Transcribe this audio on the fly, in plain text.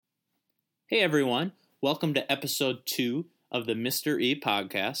Hey everyone, welcome to episode 2 of the Mr. E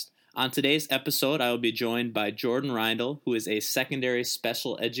podcast. On today's episode, I will be joined by Jordan Reindl, who is a secondary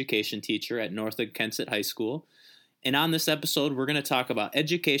special education teacher at Northwood-Kensett High School. And on this episode, we're going to talk about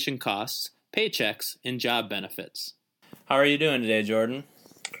education costs, paychecks, and job benefits. How are you doing today, Jordan?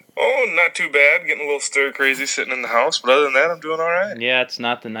 Oh, not too bad. Getting a little stir-crazy sitting in the house, but other than that, I'm doing all right. Yeah, it's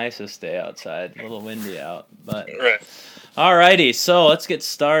not the nicest day outside. A little windy out, but... Right. Alrighty, so let's get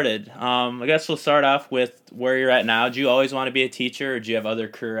started. I guess we'll start off with where you're at now. Do you always want to be a teacher, or do you have other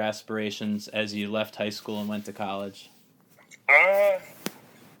career aspirations as you left high school and went to college? I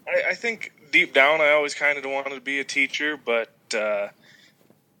think deep down I always kind of wanted to be a teacher, but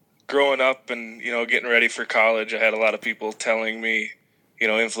growing up and, getting ready for college, I had a lot of people telling me,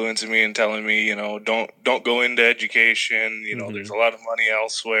 influencing me and telling me, don't go into education, there's a lot of money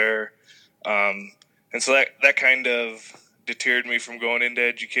elsewhere. And so that kind of deterred me from going into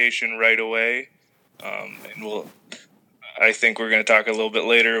education right away. And I think we're going to talk a little bit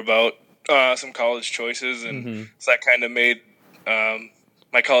later about some college choices. And so that kind of made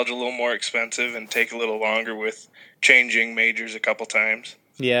my college a little more expensive and take a little longer with changing majors a couple times.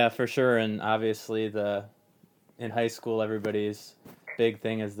 Yeah, for sure. And obviously in high school, everybody's big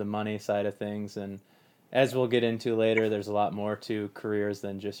thing is the money side of things. And as we'll get into later, there's a lot more to careers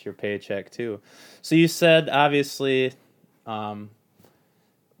than just your paycheck, too. So you said, obviously,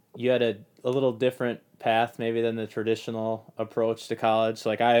 you had a little different path maybe than the traditional approach to college.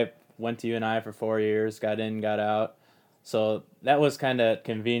 So, I went to UNI for 4 years, got in, got out. So that was kind of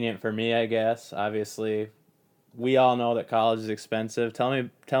convenient for me, I guess. Obviously, we all know that college is expensive. Tell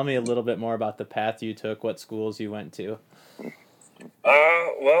me a little bit more about the path you took, what schools you went to.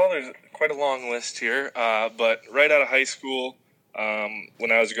 Well, there's quite a long list here, but right out of high school,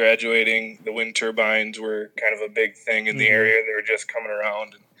 when I was graduating, the wind turbines were kind of a big thing in the area. They were just coming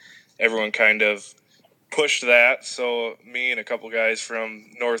around, and everyone kind of pushed that. So me and a couple guys from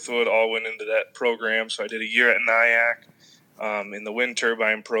Northwood all went into that program. So I did a year at NIAC in the wind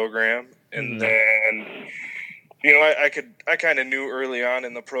turbine program, and then I kind of knew early on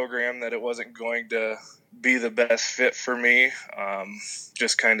in the program that it wasn't going to be the best fit for me.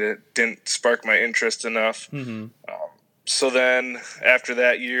 Just kind of didn't spark my interest enough. So then after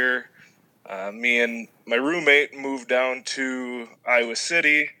that year, me and my roommate moved down to Iowa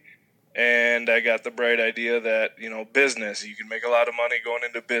City, and I got the bright idea that, business, you can make a lot of money going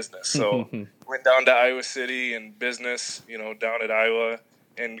into business. So went down to Iowa City and business, down at Iowa,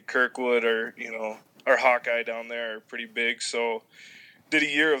 and Kirkwood or Hawkeye down there are pretty big. So did a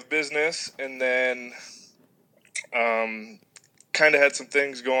year of business, and then kind of had some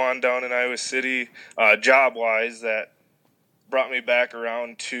things go on down in Iowa City job-wise that brought me back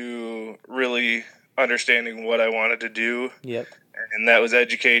around to really understanding what I wanted to do. Yep. And that was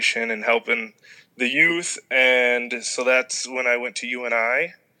education and helping the youth. And so that's when I went to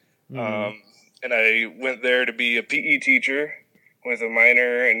UNI. And I went there to be a PE teacher with a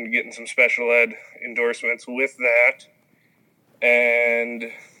minor and getting some special ed endorsements with that. And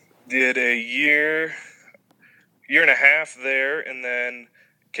did a year and a half there, and then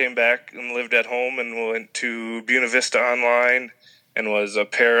came back and lived at home and went to Buena Vista Online and was a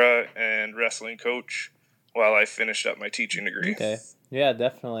para and wrestling coach while I finished up my teaching degree. Okay. Yeah,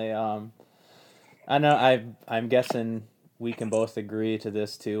 definitely. I know I'm guessing we can both agree to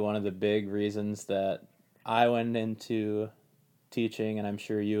this too. One of the big reasons that I went into teaching, and I'm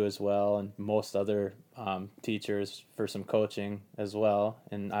sure you as well, and most other teachers for some coaching as well.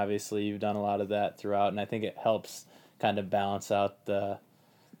 And obviously you've done a lot of that throughout, and I think it helps kind of balance out the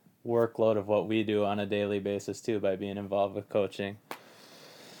workload of what we do on a daily basis too by being involved with coaching.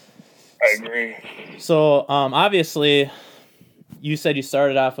 I agree. So obviously you said you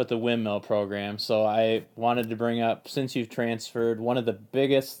started off with the windmill program, so I wanted to bring up, since you've transferred, one of the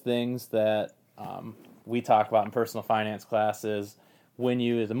biggest things that we talk about in personal finance classes,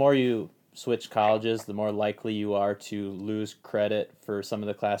 the more you switch colleges, the more likely you are to lose credit for some of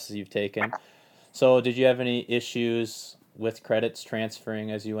the classes you've taken. So did you have any issues with credits transferring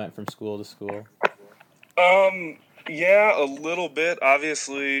as you went from school to school? Yeah, a little bit.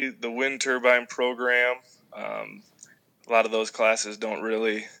 Obviously, the wind turbine program, a lot of those classes don't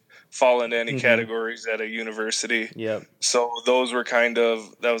really fall into any categories at a university. Yep. So those were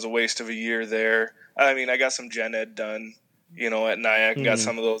that was a waste of a year there. I mean, I got some gen ed done, at NIAC and got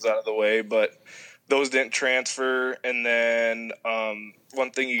some of those out of the way, but those didn't transfer. And then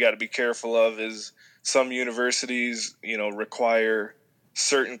one thing you got to be careful of is some universities, require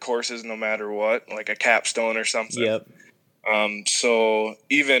certain courses no matter what, like a capstone or something. Yep. So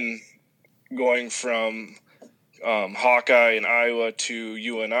even going from Hawkeye in Iowa to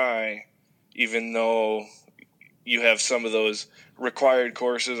UNI, even though you have some of those required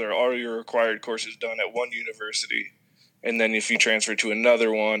courses or all your required courses done at one university. And then if you transfer to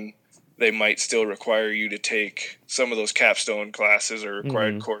another one, they might still require you to take some of those capstone classes or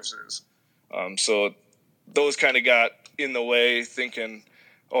required courses. So those kind of got in the way, thinking,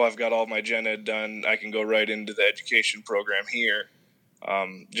 oh, I've got all my gen ed done. I can go right into the education program here.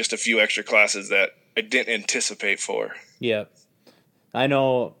 Just a few extra classes that I didn't anticipate for. Yeah. I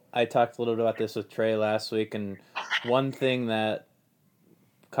know I talked a little bit about this with Trey last week, and one thing that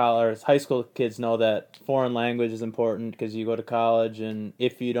high school kids know, that foreign language is important because you go to college, and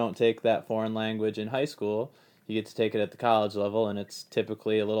if you don't take that foreign language in high school, you get to take it at the college level, and it's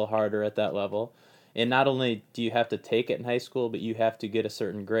typically a little harder at that level. And not only do you have to take it in high school, but you have to get a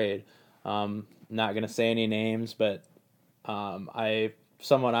certain grade. Not going to say any names, but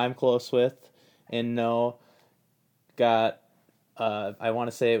someone I'm close with and know got I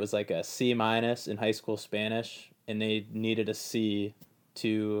want to say it was like a C- in high school Spanish, and they needed a C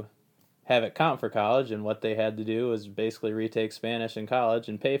to have it count for college, and what they had to do was basically retake Spanish in college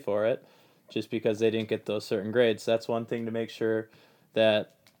and pay for it just because they didn't get those certain grades. So that's one thing to make sure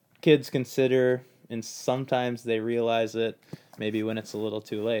that kids consider, and sometimes they realize it maybe when it's a little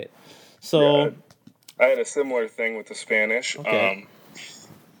too late. So yeah, I had a similar thing with the Spanish. Okay.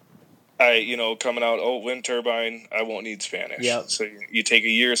 Coming out, wind turbine, I won't need Spanish. Yep. So you take a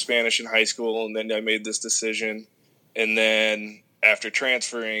year of Spanish in high school, and then I made this decision. And then after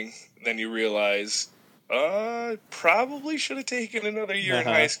transferring, then you realize, I probably should have taken another year in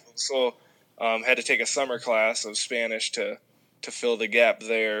high school. So had to take a summer class of Spanish to fill the gap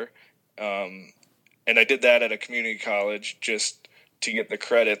there. And I did that at a community college just to get the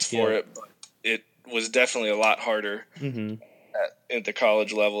credits for it. But it was definitely a lot harder. At the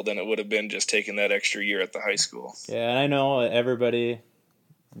college level than it would have been just taking that extra year at the high school. Yeah, and I know everybody,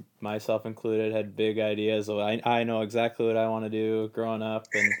 myself included, had big ideas. I know exactly what I want to do growing up,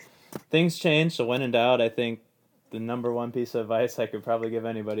 and things change. So when in doubt, I think the number one piece of advice I could probably give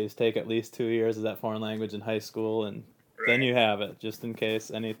anybody is take at least 2 years of that foreign language in high school, and then you have it, just in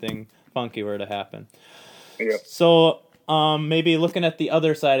case anything funky were to happen. Yep. So maybe looking at the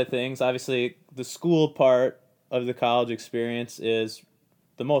other side of things, obviously the school part of the college experience is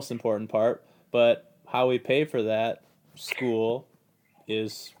the most important part, but how we pay for that school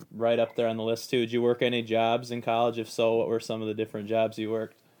is right up there on the list too. Did you work any jobs in college? If so, what were some of the different jobs you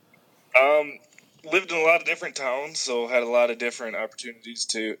worked? Lived in a lot of different towns, so had a lot of different opportunities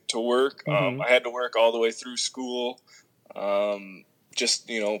to work. I had to work all the way through school, just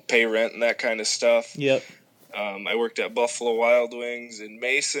pay rent and that kind of stuff. Yep. I worked at Buffalo Wild Wings in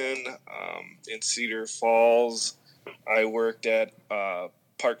Mason, in Cedar Falls. I worked at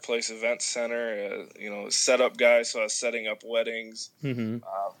Park Place Event Center, setup guy, so I was setting up weddings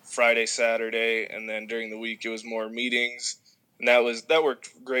Friday, Saturday, and then during the week it was more meetings. And that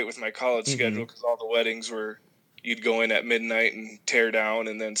worked great with my college schedule because all the weddings were, you'd go in at midnight and tear down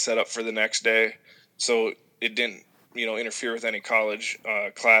and then set up for the next day. So it didn't interfere with any college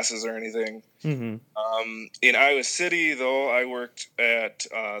classes or anything. In Iowa City, though, I worked at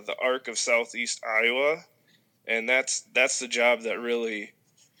the Arc of Southeast Iowa, and that's the job that really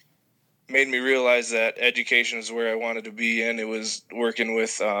made me realize that education is where I wanted to be in. It was working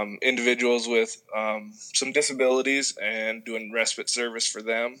with individuals with some disabilities and doing respite service for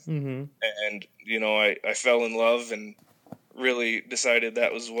them. And, I fell in love and really decided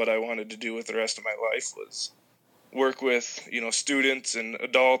that was what I wanted to do with the rest of my life, was work with, students and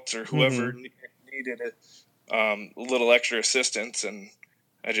adults or whoever needed a little extra assistance. And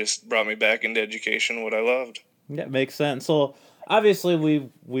I just brought me back into education, what I loved. Yeah, makes sense. So obviously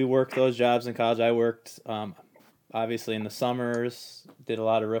we worked those jobs in college. I worked obviously in the summers, did a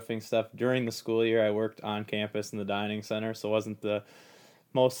lot of roofing stuff. During the school year, I worked on campus in the dining center, so it wasn't the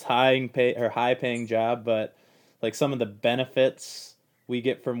most high paying job, but like some of the benefits we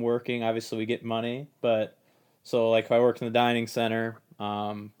get from working, obviously we get money, but so like if I worked in the dining center,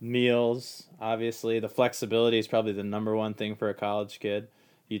 meals, obviously the flexibility is probably the number one thing for a college kid.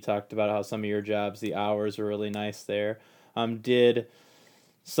 You talked about how some of your jobs, the hours were really nice there. Did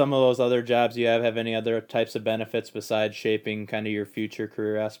some of those other jobs you have any other types of benefits besides shaping kind of your future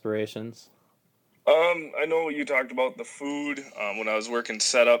career aspirations? I know you talked about the food. When I was working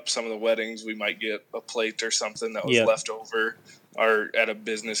setup, some of the weddings, we might get a plate or something that was left over, or at a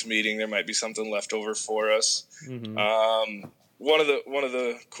business meeting, there might be something left over for us. One of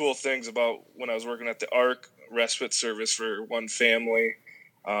the cool things about when I was working at the Arc respite service for one family,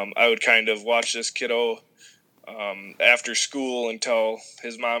 I would kind of watch this kiddo after school until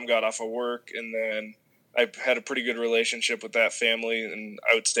his mom got off of work, and then I had a pretty good relationship with that family, and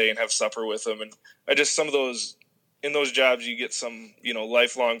I would stay and have supper with them. And I just, some of those, in those jobs, you get some,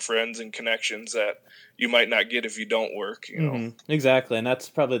 lifelong friends and connections that you might not get if you don't work, Exactly, and that's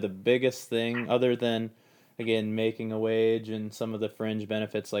probably the biggest thing, other than, again, making a wage and some of the fringe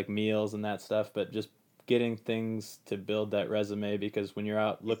benefits like meals and that stuff, but just getting things to build that resume, because when you're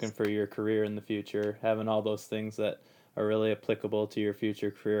out looking for your career in the future, having all those things that are really applicable to your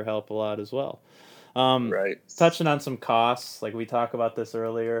future career help a lot as well. Right. Touching on some costs, like we talked about this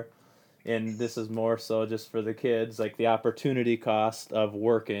earlier, and this is more so just for the kids, like the opportunity cost of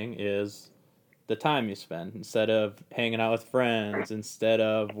working is the time you spend instead of hanging out with friends, instead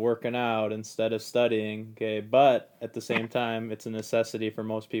of working out, instead of studying. Okay, but at the same time, it's a necessity for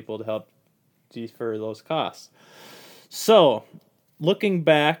most people to help defer those costs. So, looking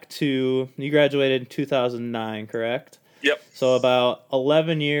back to, you graduated in 2009, correct? Yep. So about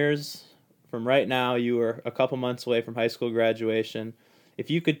 11 years from right now, you were a couple months away from high school graduation. If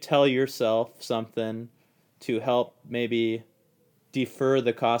you could tell yourself something to help maybe defer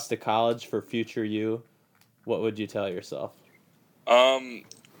the cost of college for future you, what would you tell yourself?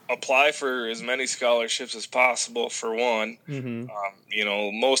 Apply for as many scholarships as possible, for one.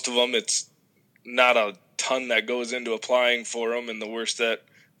 Most of them, it's not a ton that goes into applying for them, and the worst that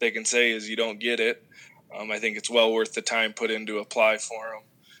they can say is you don't get it. I think it's well worth the time put in to apply for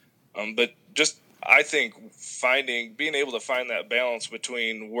them. But just, I think being able to find that balance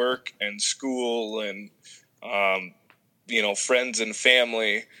between work and school and, friends and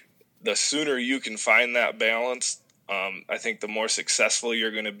family, the sooner you can find that balance, I think the more successful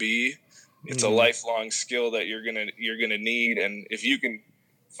you're going to be. It's a lifelong skill that you're gonna need, and if you can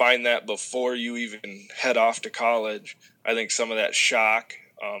find that before you even head off to college, I think some of that shock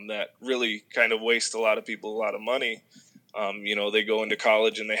that really kind of wastes a lot of people a lot of money. They go into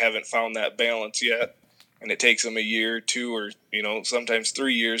college and they haven't found that balance yet, and it takes them a year, 2, or sometimes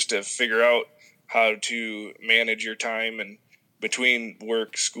 3 years to figure out how to manage your time and between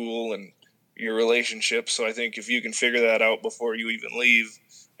work, school, and your relationships. So I think if you can figure that out before you even leave,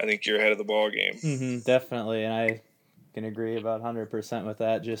 I think you're ahead of the ball game. Definitely, and I can agree about 100% with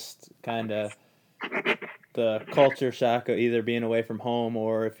that. Just kind of the culture shock of either being away from home,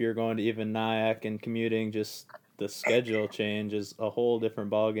 or if you're going to even Nyack and commuting, just the schedule change is a whole different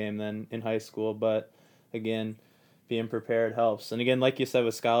ball game than in high school. But again, being prepared helps. And again, like you said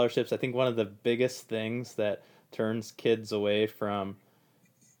with scholarships, I think one of the biggest things that turns kids away from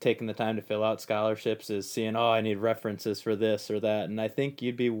taking the time to fill out scholarships is seeing, oh, I need references for this or that. And I think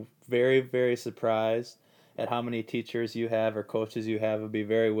you'd be very, very surprised at how many teachers you have or coaches you have would be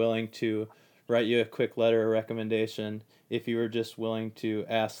very willing to write you a quick letter or recommendation if you were just willing to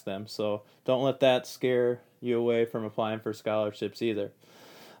ask them. So don't let that scare you away from applying for scholarships either.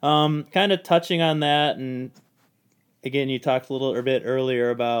 Kind of touching on that, and again, you talked a little bit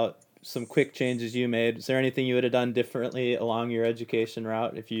earlier about some quick changes you made. Is there anything you would have done differently along your education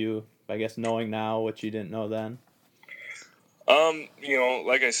route if you, I guess, knowing now what you didn't know then?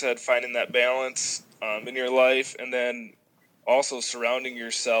 Like I said, finding that balance in your life, and then also surrounding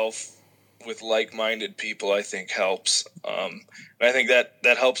yourself with like-minded people, I think helps. And I think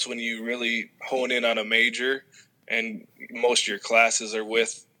that helps when you really hone in on a major and most of your classes are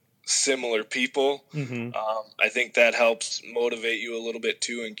with similar people. I think that helps motivate you a little bit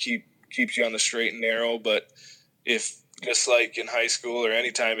too and keeps you on the straight and narrow. But if, just like in high school or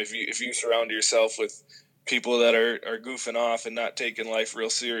anytime, if you surround yourself with people that are goofing off and not taking life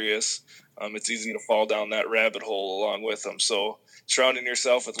real serious, it's easy to fall down that rabbit hole along with them. So surrounding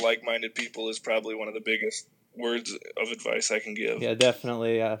yourself with like-minded people is probably one of the biggest words of advice I can give. Yeah,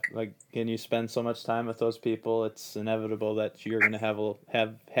 definitely. Like, and you spend so much time with those people, it's inevitable that you're going to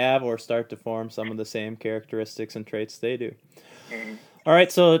have or start to form some of the same characteristics and traits they do. All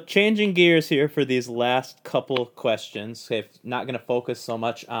right, so changing gears here for these last couple questions. Okay, not going to focus so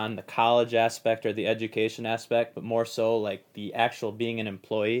much on the college aspect or the education aspect, but more so like the actual being an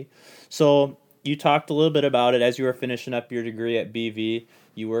employee. So you talked a little bit about it as you were finishing up your degree at BV.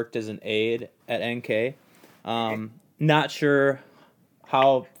 You worked as an aide at NK. Not sure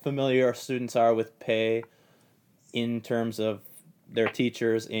how familiar our students are with pay in terms of their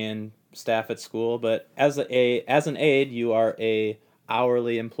teachers and staff at school, but as an aide, you are a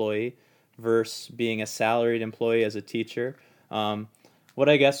hourly employee versus being a salaried employee as a teacher. What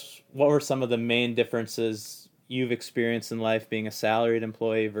were some of the main differences you've experienced in life being a salaried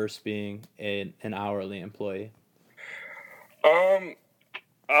employee versus being an hourly employee?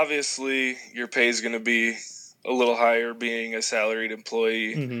 Obviously, your pay is going to be a little higher being a salaried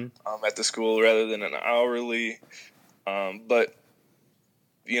employee at the school rather than an hourly. But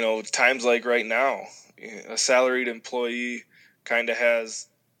times like right now, a salaried employee kind of has,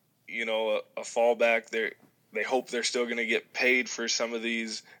 a fallback. They hope they're still going to get paid for some of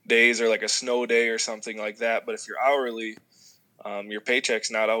these days, or like a snow day or something like that. But if you're hourly, your paycheck's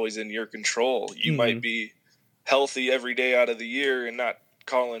not always in your control. You might be healthy every day out of the year and not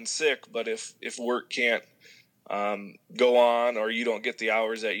calling sick, but if work can't go on, or you don't get the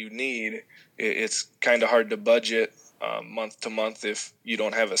hours that you need, it's kind of hard to budget month to month if you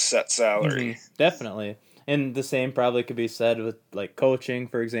don't have a set salary. Definitely. And the same probably could be said with like coaching,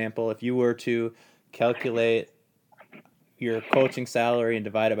 for example. If you were to calculate your coaching salary and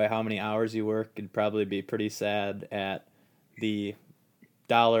divide it by how many hours you work, it'd probably be pretty sad at the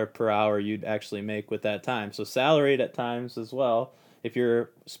dollar per hour you'd actually make with that time. So salaried at times as well, if you're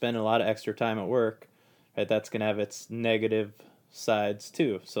spending a lot of extra time at work, right, that's going to have its negative sides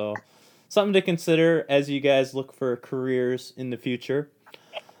too. So something to consider as you guys look for careers in the future.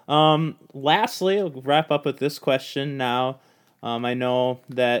 Lastly, I'll wrap up with this question now. I know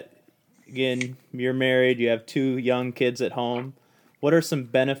that, again, you're married, you have 2 young kids at home. What are some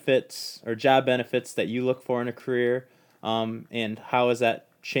benefits or job benefits that you look for in a career? And how has that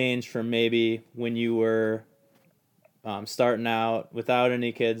changed from maybe when you were starting out without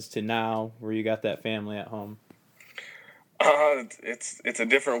any kids to now where you got that family at home? It's a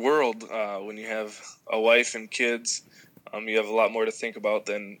different world when you have a wife and kids. You have a lot more to think about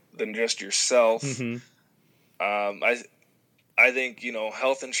than just yourself. I think,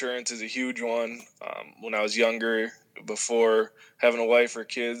 health insurance is a huge one. When I was younger, before having a wife or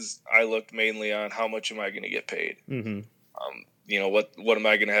kids, I looked mainly on how much am I going to get paid. What am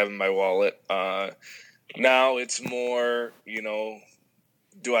I going to have in my wallet? Now it's more,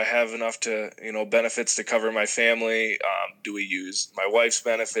 do I have enough to, benefits to cover my family? Do we use my wife's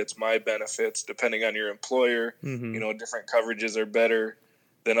benefits, my benefits, depending on your employer? Different coverages are better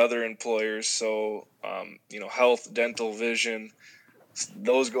than other employers. So, health, dental, vision,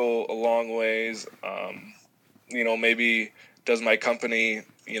 those go a long ways. Maybe does my company,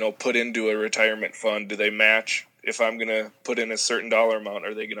 put into a retirement fund? Do they match? If I'm going to put in a certain dollar amount,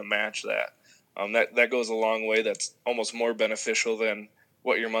 are they going to match that? That goes a long way. That's almost more beneficial than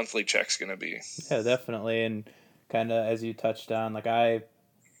what your monthly check's going to be. Yeah, definitely. And kind of as you touched on, like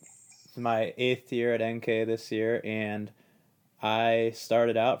my 8th year at NK this year, and I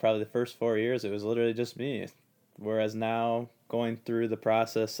started out probably the first 4 years, it was literally just me. Whereas now, going through the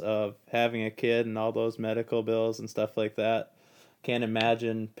process of having a kid and all those medical bills and stuff like that, can't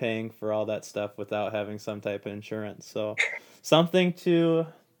imagine paying for all that stuff without having some type of insurance. So something to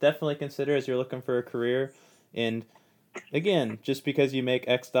definitely consider as you're looking for a career. And again, just because you make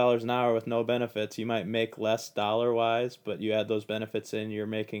X dollars an hour with no benefits, you might make less dollar-wise, but you add those benefits in,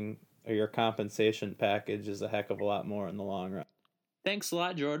 your compensation package is a heck of a lot more in the long run. Thanks a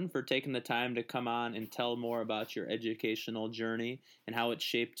lot, Jordan, for taking the time to come on and tell more about your educational journey and how it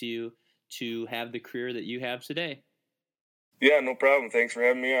shaped you to have the career that you have today. Yeah, no problem. Thanks for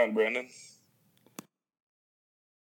having me on, Brendan.